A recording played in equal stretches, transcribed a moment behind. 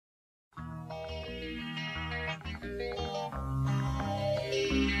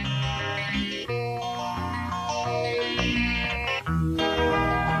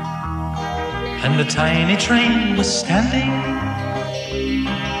and the tiny train was standing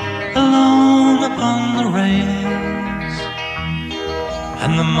alone upon the rails,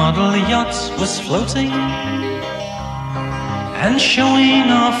 and the model yacht was floating and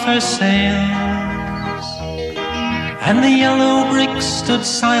showing off her sails, and the yellow brick stood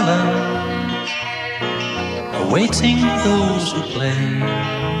silent, awaiting those who play,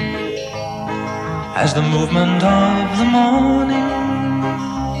 as the movement of the morning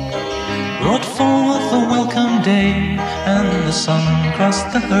brought forth a welcome day, and the sun crossed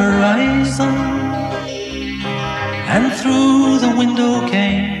the horizon, and through the window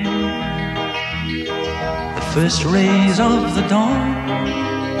came the first rays of the dawn,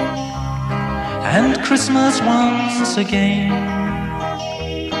 and Christmas once again.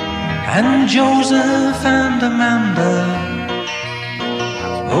 And Joseph and Amanda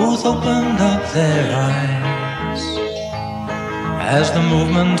both opened up their eyes as the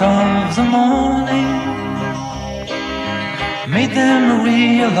movement of the morning made them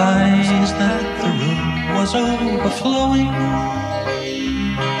realize that the room was overflowing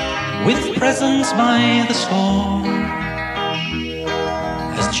with presents by the score,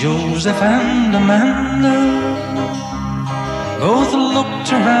 as Joseph and Amanda both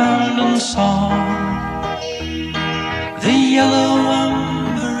looked around and saw the yellow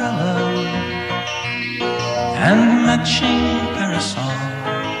umbrella and matching parasol,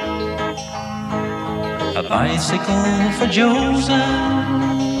 a bicycle for Joseph,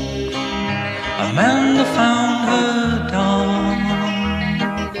 Amanda found her doll.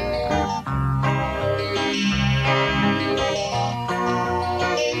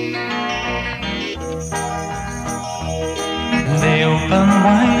 They opened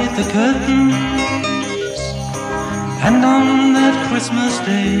wide the curtains, and on that Christmas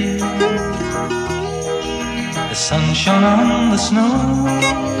day the sun shone on the snow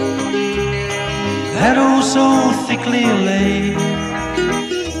that oh so thickly lay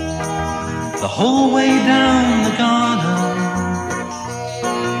the whole way down the garden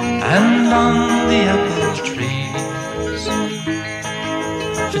and on the apple trees,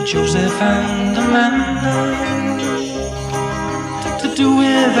 for Joseph and Amanda to do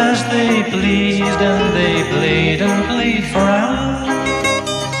with as they pleased, and they played and played for hours.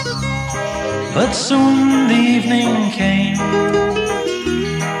 But soon the evening came,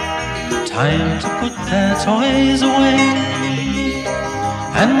 time to put their toys away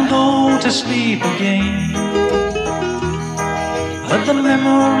and go to sleep again. But the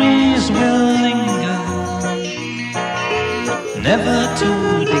memories will linger, never to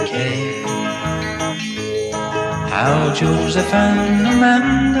decay, how Joseph and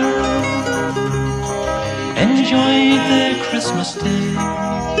Amanda enjoyed their Christmas day.